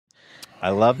I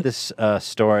love this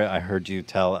story I heard you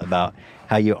tell about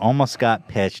how you almost got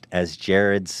pitched as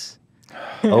Jared's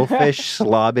oafish,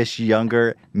 slobbish,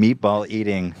 younger,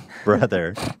 meatball-eating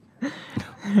brother.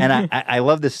 And I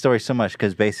love this story so much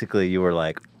because basically you were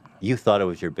like, you thought it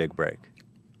was your big break.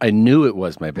 I knew it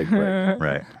was my big break.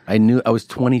 Right. I knew I was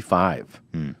 25.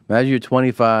 Imagine you're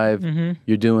 25,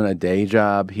 you're doing a day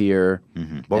job here.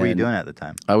 What were you doing at the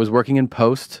time? I was working in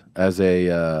post as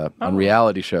on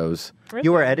reality shows. Really?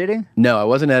 You were editing? No, I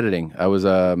wasn't editing. I was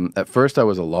at first I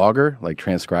was a logger, like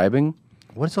transcribing.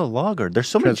 What's a logger? There's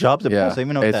so many jobs at post. I don't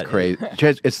even know what that crazy.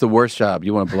 It's the worst job.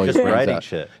 You want to blow your Just brains writing out.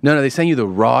 shit. No, they send you the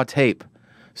raw tape.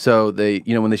 So they,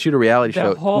 when they shoot a reality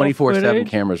show, whole 24/7 footage?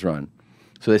 cameras run.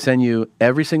 So they send you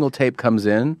every single tape comes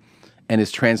in and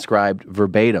is transcribed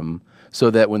verbatim so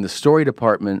that when the story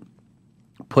department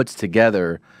puts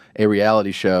together a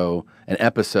reality show, an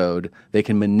episode, they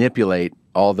can manipulate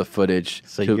all the footage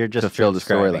So to, you're just to fill the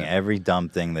transcribing storyline. every dumb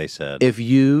thing they said. If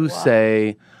you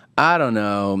say, I don't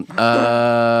know,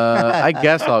 I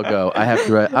guess I'll go. I have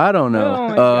to write, I don't know. Oh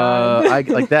my God.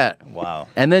 Like that. Wow.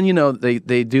 And then,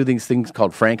 they do these things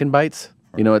called Frankenbites.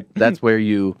 That's where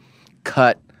you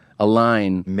cut a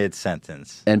line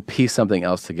Mid-sentence. and piece something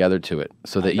else together to it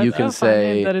so that you That's can so funny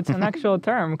say, that it's an actual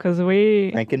term because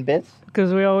we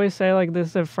always say like this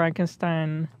is a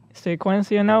Frankenstein sequence,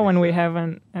 when we have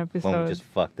an episode. When we just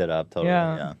fucked it up totally.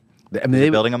 Yeah. Yeah. I mean, Is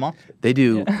it building them all? they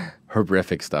do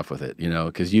horrific stuff with it,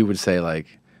 because you would say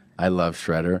like, I love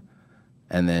Shredder,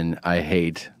 and then I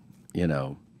hate, I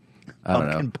don't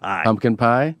Pumpkin pie. pumpkin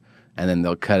pie, and then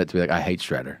they'll cut it to be like, I hate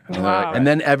Shredder, and, they're Wow. like, and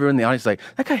then everyone in the audience is like,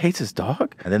 that guy hates his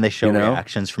dog. And then they show You know?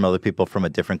 reactions from other people from a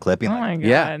different clip. Being Oh my like, God.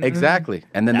 Yeah, exactly.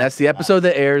 And then that's the episode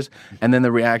that airs, and then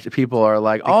the reaction people are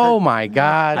like, oh my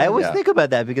God. I always Yeah. think about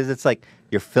that because it's like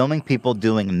you're filming people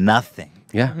doing nothing.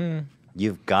 Yeah.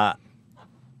 You've got,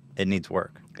 it needs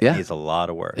work. It Yeah. needs a lot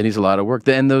of work. It needs a lot of work.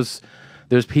 And there's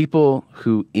people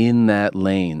who in that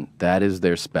lane, that is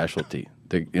their specialty.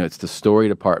 It's the story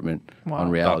department on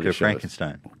reality Dr. shows.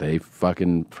 Frankenstein. They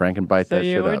fucking Frankenbite So that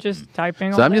you shit were up. just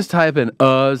typing. So all I'm that? just typing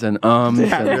uhs and ums.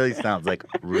 That and really sounds like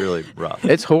really rough.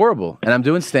 it's horrible. And I'm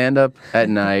doing stand up at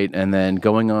night and then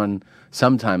going on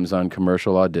sometimes on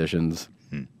commercial auditions.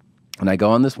 And I go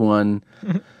on this one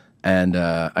and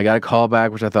I got a call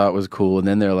back, which I thought was cool. And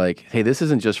then they're like, hey, this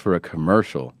isn't just for a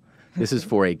commercial. This is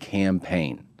for a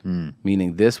campaign,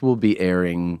 meaning this will be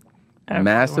airing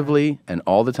massively and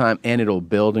all the time, and it'll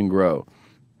build and grow.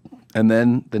 And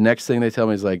then the next thing they tell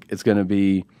me is like,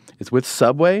 it's with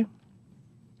Subway.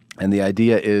 And the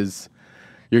idea is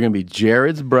you're going to be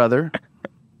Jared's brother,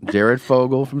 Jared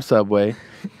Fogle from Subway.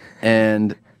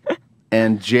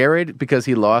 And Jared, because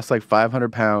he lost like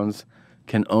 500 pounds,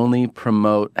 can only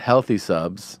promote healthy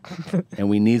subs. And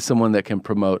we need someone that can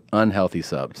promote unhealthy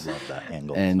subs. Love that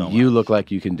angle. And so you much. look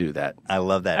like you can do that. I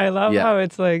love that. I love Yeah. how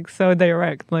it's like so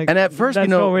direct. Like, And at first, that's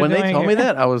what we're when they doing told me here.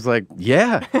 that, I was like,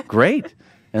 yeah, great.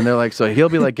 And they're like, so he'll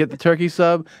be like, get the turkey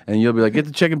sub, and you'll be like, get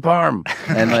the chicken parm.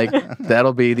 And like,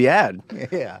 that'll be the ad.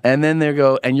 Yeah. And then they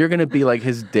go, and you're going to be like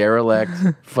his derelict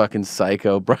fucking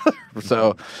psycho brother.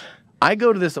 So I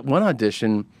go to this one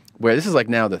audition where this is like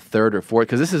now the third or fourth,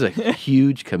 because this is a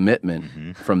huge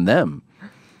commitment from them.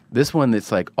 This one,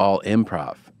 it's like all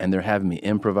improv, and they're having me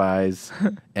improvise,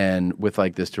 and with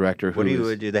like this director who What do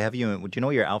is- do they have you? Would you know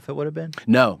what your outfit would have been?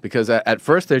 No, because at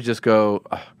first they just go,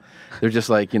 they're just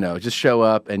like, just show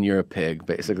up and you're a pig,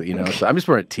 basically, So I'm just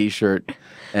wearing a t-shirt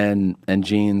and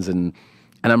jeans and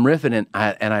I'm riffing and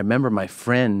I remember my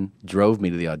friend drove me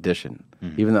to the audition,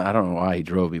 even though I don't know why he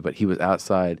drove me, but he was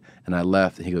outside and I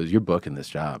left and he goes, you're booking this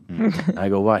job. And I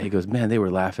go, why? He goes, man, they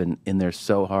were laughing in there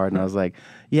so hard. And I was like,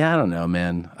 yeah, I don't know,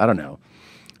 man. I don't know.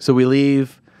 So we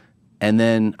leave and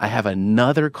then I have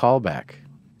another callback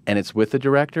and it's with the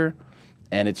director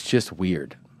and it's just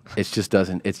weird. It's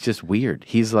just weird.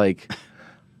 He's like,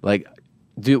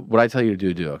 do what I tell you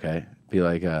to do, okay? Be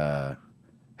like,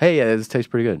 hey, yeah, this tastes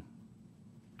pretty good.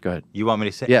 Go ahead. You want me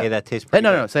to say, Yeah. hey, that tastes Hey, pretty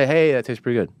no, good? no, say, hey, that tastes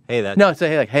pretty good. Hey, that. No, say,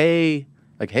 hey, hey,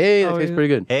 that Oh, tastes yeah. pretty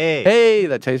good. Hey.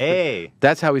 that tastes Hey. pretty.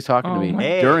 That's how he's talking to Oh me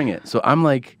my- during it. So I'm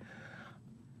like,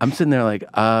 I'm sitting there like,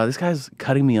 this guy's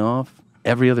cutting me off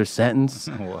every other sentence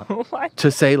What? to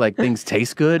say like things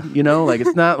taste good, Like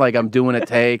it's not like I'm doing a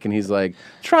take and he's like,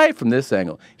 try it from this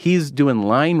angle. He's doing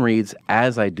line reads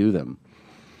as I do them.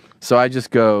 So I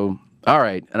just go, all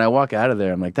right. And I walk out of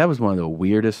there. I'm like, that was one of the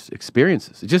weirdest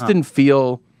experiences. It just didn't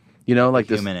feel, like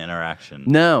this. Human interaction.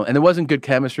 No, and it wasn't good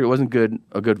chemistry. It wasn't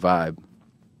a good vibe.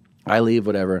 I leave,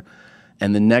 whatever.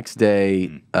 And the next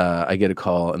day, I get a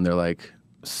call and they're like,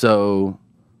 so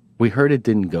we heard it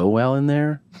didn't go well in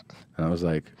there. And I was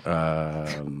like,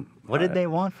 what did they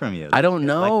want from you? I don't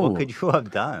know. Like, what could you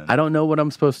have done? I don't know what I'm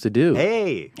supposed to do.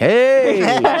 Hey.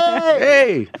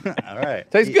 Hey. All right.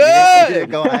 Tastes good. You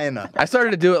didn't go high enough. I started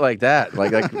to do it like that.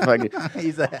 Like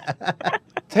He's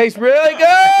tastes really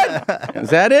good.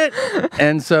 Is that it?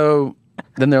 And so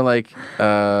then they're like,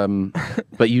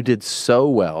 but you did so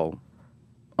well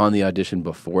on the audition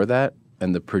before that,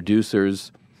 and the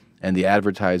producers and the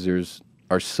advertisers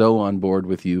are so on board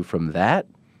with you from that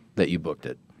you booked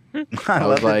it. I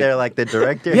love that they're like, the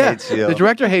director hates you. The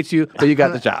director hates you, but you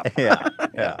got the job.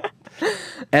 Yeah.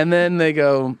 And then they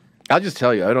go, I'll just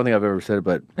tell you, I don't think I've ever said it,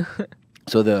 but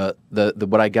so the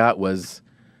what I got was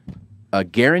a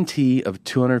guarantee of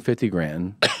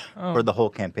 $250,000 for the whole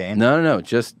campaign. No,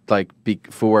 just like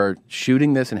for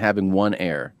shooting this and having one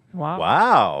air.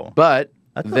 Wow. But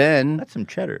that's some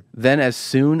cheddar. Then as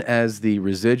soon as the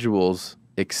residuals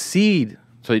exceed,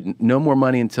 so no more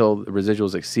money until the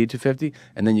residuals exceed 250,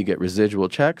 and then you get residual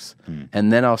checks,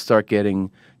 and then I'll start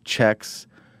getting checks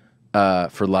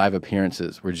for live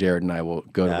appearances where Jared and I will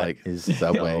go to like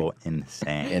Subway. So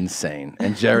insane.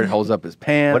 And Jared holds up his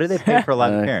pants. What do they pay for a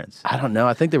live appearance? I don't know.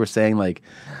 I think they were saying like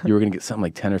you were going to get something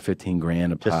like 10 or 15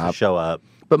 grand a pop. Just to show up.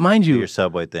 But mind you, your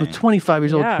Subway thing. I'm 25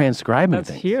 years old transcribing that's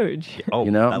things. Huge. Oh,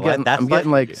 you know, I'm getting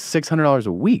like $600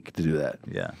 a week to do that.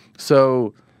 Yeah.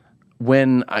 So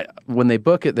when they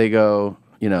book it, they go,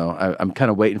 you know, I'm kind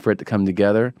of waiting for it to come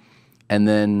together, and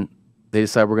then they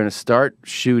decide we're going to start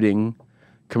shooting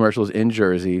commercials in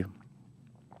Jersey.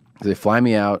 They fly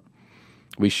me out.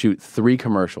 We shoot 3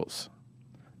 commercials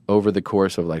over the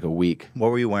course of like a week.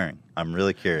 What were you wearing? I'm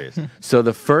really curious. So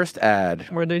the first ad.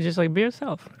 Were they just like, be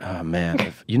yourself? Oh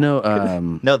man, you know.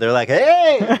 No, they're like,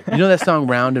 hey. You know that song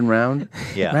 "Round and Round"?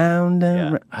 Yeah. Round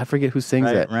and round. I forget who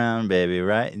sings that. Round, baby,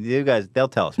 right? You guys, they'll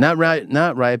tell us. Not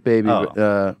right, baby.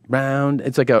 Oh. Round.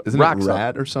 It's like a Isn't rock it song.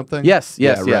 Rat or something? Yes.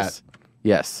 Rat.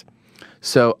 Yes.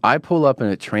 So I pull up in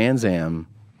a Trans Am.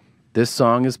 This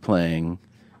song is playing,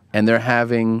 and they're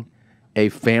having a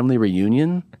family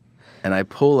reunion. And I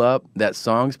pull up, that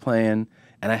song's playing,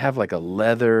 and I have like a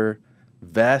leather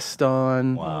vest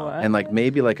on, and like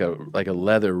maybe like a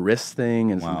leather wrist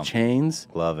thing and some chains.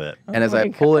 Love it. And as I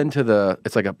pull into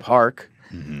it's like a park,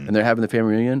 and they're having the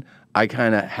family reunion, I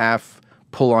kind of half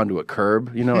pull onto a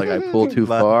curb, you know, like I pull too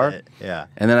far. It. Yeah.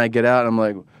 And then I get out, and I'm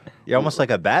like, you're almost like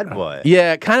a bad boy.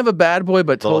 yeah, kind of a bad boy,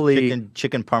 but totally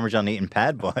chicken Parmesan eating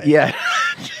bad boy. Yeah,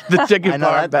 the chicken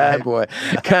parm bad boy,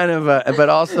 kind of, but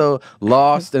also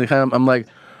lost, and kind of I'm like,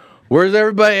 where's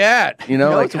everybody at? You know,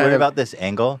 like what's weird about this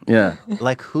angle? Yeah,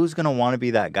 like who's gonna want to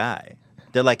be that guy?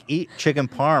 They're like, eat chicken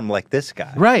parm like this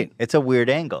guy. Right. It's a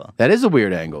weird angle. That is a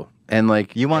weird angle, and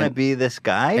like you want to be this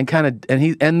guy, and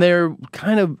they're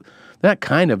kind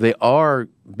of they are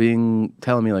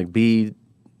telling me like be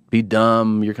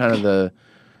dumb. You're kind of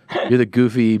you're the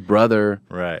goofy brother,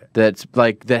 right? That's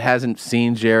like that hasn't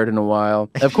seen Jared in a while.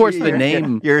 Of course, the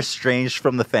name you're estranged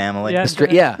from the family. Yeah,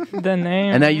 the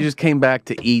name. And now you just came back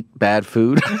to eat bad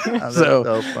food.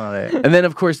 so funny. And then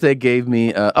of course they gave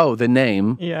me the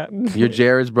name. Yeah, you're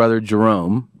Jared's brother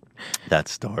Jerome. That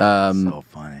story is so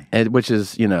funny. Which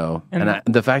is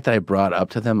the fact that I brought up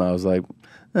to them, I was like,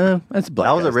 that's black.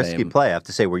 That was a risky play. I have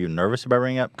to say, were you nervous about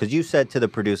bringing it up? Because you said to the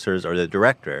producers or the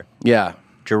director, yeah,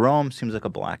 Jerome seems like a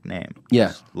black name. Yeah,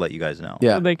 just to let you guys know.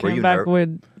 Yeah, so they came back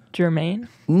with Jermaine.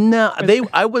 No,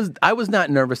 I was not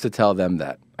nervous to tell them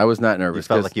that. I was not nervous. You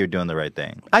felt like you were doing the right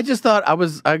thing. I just thought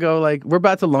I go like, we're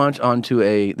about to launch onto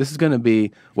this is going to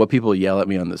be what people yell at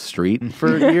me on the street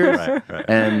for years. Right.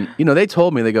 And, they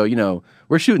told me, they go,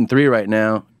 we're shooting 3 right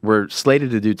now. We're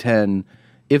slated to do 10.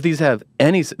 If these have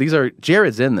these are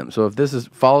Jared's in them. So if this is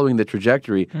following the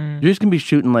trajectory, you're just going to be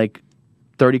shooting like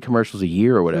 30 commercials a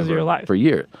year or whatever your life. for a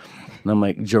year. And I'm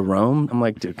like, Jerome? I'm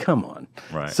like, dude, come on.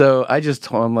 Right. So I just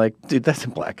told him, like, dude, that's a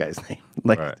black guy's name.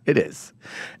 Like, It is.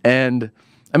 And,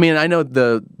 I mean, I know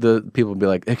the people will be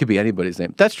like, it could be anybody's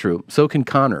name. That's true. So can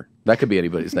Connor. That could be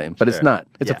anybody's name. But it's not.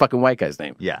 It's a fucking white guy's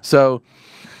name. Yeah. So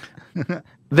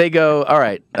they go, all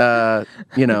right,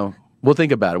 we'll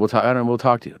think about it. We'll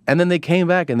talk to you. And then they came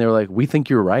back and they were like, we think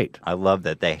you're right. I love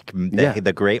that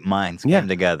the great minds came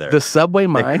together. The Subway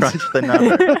minds. They crunched the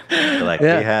number. They're like, we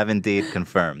have indeed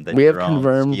confirmed that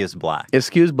Excuse black.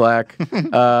 Excuse black.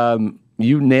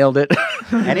 You nailed it.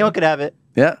 Anyone could have it.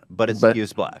 Yeah. But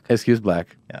excuse black. Excuse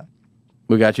black. Yeah.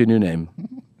 We got you a new name.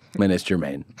 And it's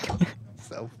Jermaine.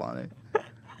 So funny.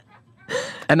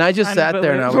 And I just sat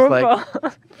there and I was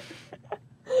like,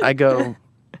 I go,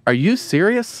 are you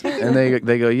serious? And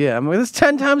they go, yeah. I'm like, it's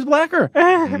 10 times blacker.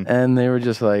 And they were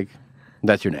just like,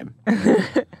 that's your name.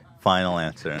 Final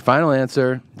answer. Final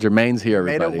answer. Jermaine's here,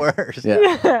 everybody. Made it worse.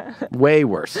 Yeah. Way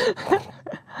worse.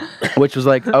 Which was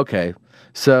like, okay.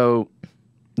 So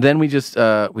then we just,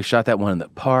 we shot that one in the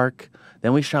park.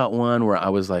 Then we shot one where I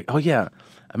was like, oh yeah.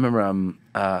 I remember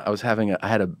I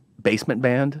had a basement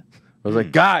band. I was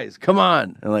like, guys, come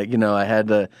on. And like, I had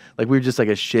we were just like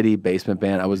a shitty basement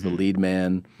band. I was the lead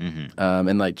man.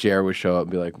 And like Jared would show up and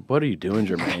be like, what are you doing,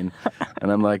 Jermaine?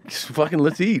 And I'm like, fucking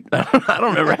let's eat. I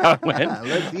don't remember how it went.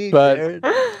 Let's eat, but Jared.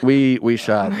 we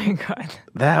shot Oh my God.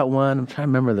 that one. I'm trying to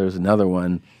remember there was another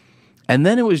one. And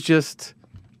then it was just,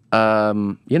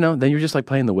 then you're just like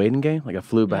playing the waiting game. Like I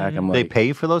flew back. I'm like, They pay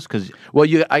you for those? well,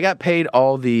 I got paid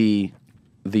all the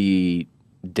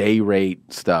day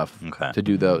rate stuff to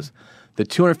do those. The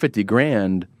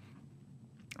 $250,000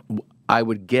 I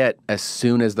would get as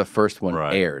soon as the first one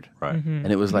aired. Right. And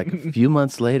it was like a few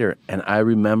months later, and I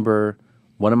remember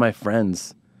one of my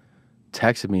friends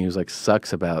texted me. He was like,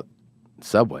 sucks about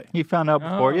Subway. He found out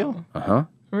before you? Uh-huh.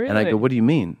 Really? And I go, what do you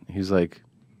mean? He's like,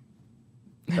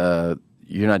 you're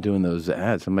not doing those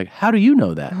ads. I'm like, how do you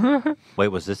know that? Wait,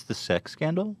 was this the sex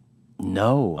scandal?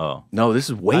 No. Oh. No, this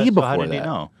is way So before how did that. he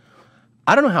know?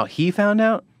 I don't know how he found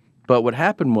out, but what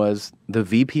happened was the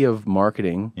VP of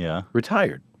marketing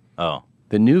retired. Oh.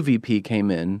 The new VP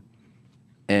came in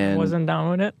and Wasn't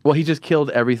down with it? well, he just killed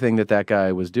everything that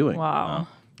guy was doing. Wow.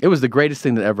 It was the greatest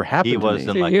thing that ever happened He to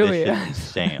wasn't me. like, To this you, shit yeah. is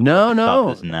insane. No, Let's no.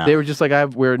 stop this now. They were just like,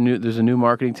 there's a new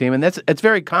marketing team, and it's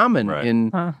very common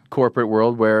in corporate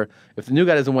world where if the new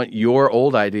guy doesn't want your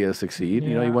old idea to succeed,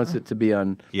 he wants it to be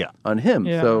on him.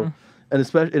 Yeah. So, and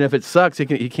if it sucks, he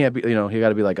can't be, he got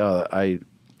to be like, oh,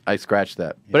 I scratched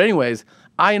that. Yeah. But anyways,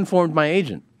 I informed my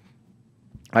agent.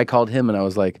 I called him and I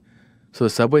was like, so the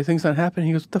Subway thing's not happening?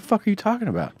 He goes, what the fuck are you talking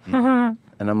about? And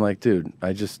I'm like, dude,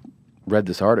 I just read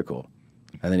this article.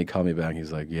 And then he called me back.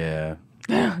 He's like, yeah.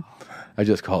 I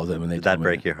just called them and they Did that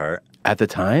break your heart? At the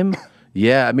time?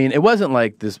 Yeah. I mean, it wasn't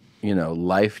like this,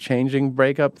 life-changing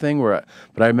breakup thing but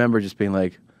I remember just being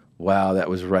like, wow, that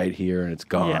was right here and it's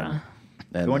gone. Yeah.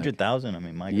 And 200,000. I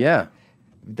mean, my God.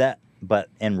 Yeah. But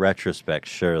in retrospect,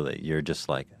 surely you're just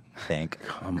like, thank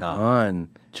Come God. on.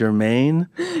 Jermaine.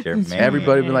 Jermaine.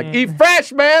 Everybody would be like, eat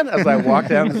fresh, man. As I walk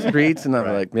down the streets and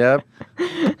I'm like, yep.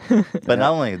 But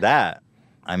not only that,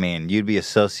 I mean, you'd be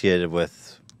associated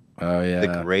with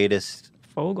the greatest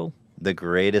Fogle. The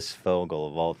greatest Fogle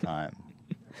of all time.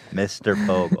 Mr.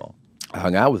 Fogle. I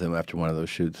hung out with him after one of those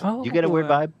shoots. Oh, You get a weird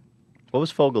vibe? What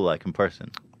was Fogle like in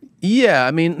person? Yeah,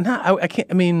 I mean, I can't.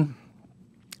 I mean,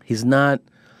 he's not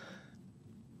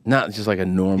just like a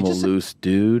normal loose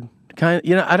dude. Kind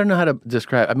of, I don't know how to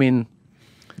describe. I mean,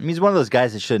 he's one of those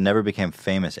guys that should have never became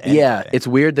famous. Anyway. Yeah, it's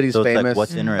weird that he's so famous. Like,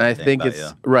 what's interesting? And I think about it's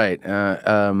you? right.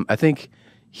 I think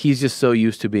he's just so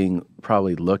used to being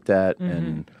probably looked at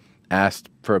and asked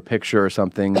for a picture or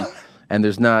something, and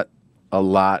there's not a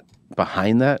lot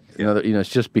behind that. It's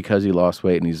just because he lost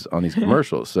weight and he's on these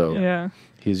commercials. So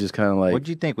he's just kind of like. What did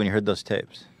you think when you heard those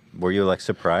tapes? Were you like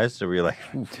surprised, or were you like,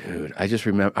 dude? I just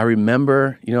remember. I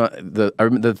remember.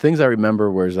 The things I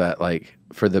remember was that like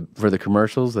for the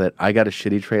commercials that I got a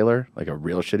shitty trailer, like a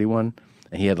real shitty one,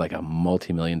 and he had like a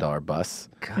multi-million-dollar bus.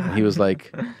 And he was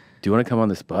like, "Do you want to come on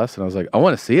this bus?" And I was like, "I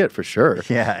want to see it for sure."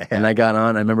 Yeah. And I got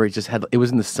on. I remember he just had. It was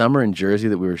in the summer in Jersey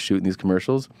that we were shooting these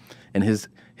commercials, and his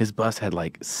bus had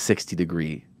like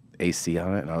 60-degree AC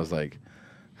on it, and I was like,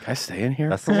 "Can I stay in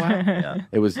here for a while?" Yeah.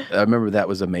 It was. I remember that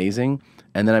was amazing.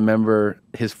 And then I remember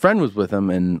his friend was with him,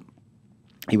 and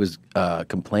he was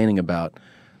complaining about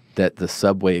that the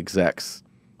Subway execs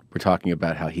were talking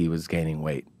about how he was gaining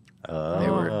weight. They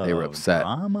were upset.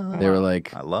 Drama. They were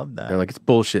like, I love that. They're like, it's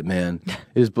bullshit, man.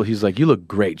 He's like, you look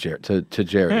great, Jared. To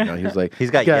Jared, He's like, He's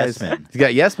got guys, yes men. He's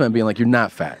got yes men being like, you're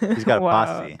not fat. He's got a Wow.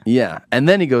 posse. Yeah. And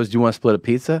then he goes, do you want to split a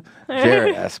pizza?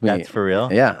 Jared asked me. That's for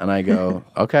real? Yeah. And I go,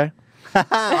 okay.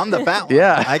 I'm the fat one.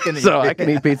 Yeah. I can eat. I can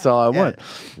eat pizza all I want.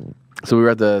 So we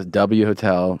were at the W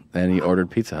Hotel, and he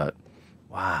ordered Pizza Hut.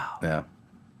 Wow. Yeah.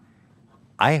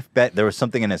 I bet there was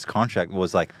something in his contract that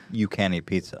was like, you can't eat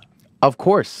pizza. Of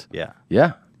course. Yeah.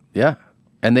 Yeah. Yeah.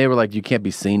 And they were like, you can't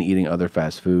be seen eating other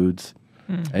fast foods.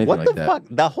 Anything What like the that. fuck?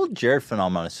 That whole Jared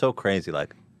phenomenon is so crazy.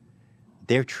 Like,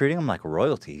 they're treating him like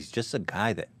royalty. He's just a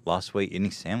guy that lost weight eating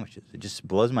sandwiches. It just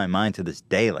blows my mind to this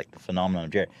day, like the phenomenon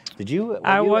of Jared.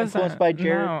 I were you wasn't influenced by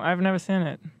Jared? No, I've never seen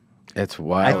it. It's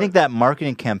wild. I think that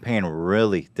marketing campaign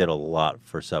really did a lot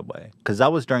for Subway. Because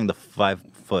that was during the 5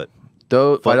 foot.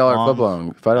 $5 footlongs.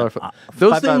 footlong. $5 foot.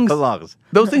 Those $5 things. footlongs.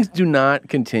 Those things do not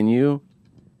continue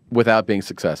without being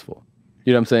successful.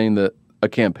 You know what I'm saying? A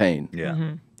campaign.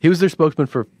 Yeah. He was their spokesman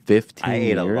for 15 I ate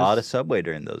years. a lot of Subway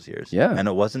during those years. Yeah. And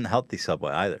it wasn't healthy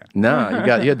Subway either. No,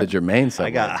 you had the Jermaine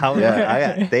Subway.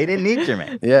 They didn't need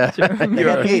Jermaine. Yeah. They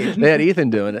had Heath. They had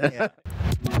Ethan doing it. Yeah.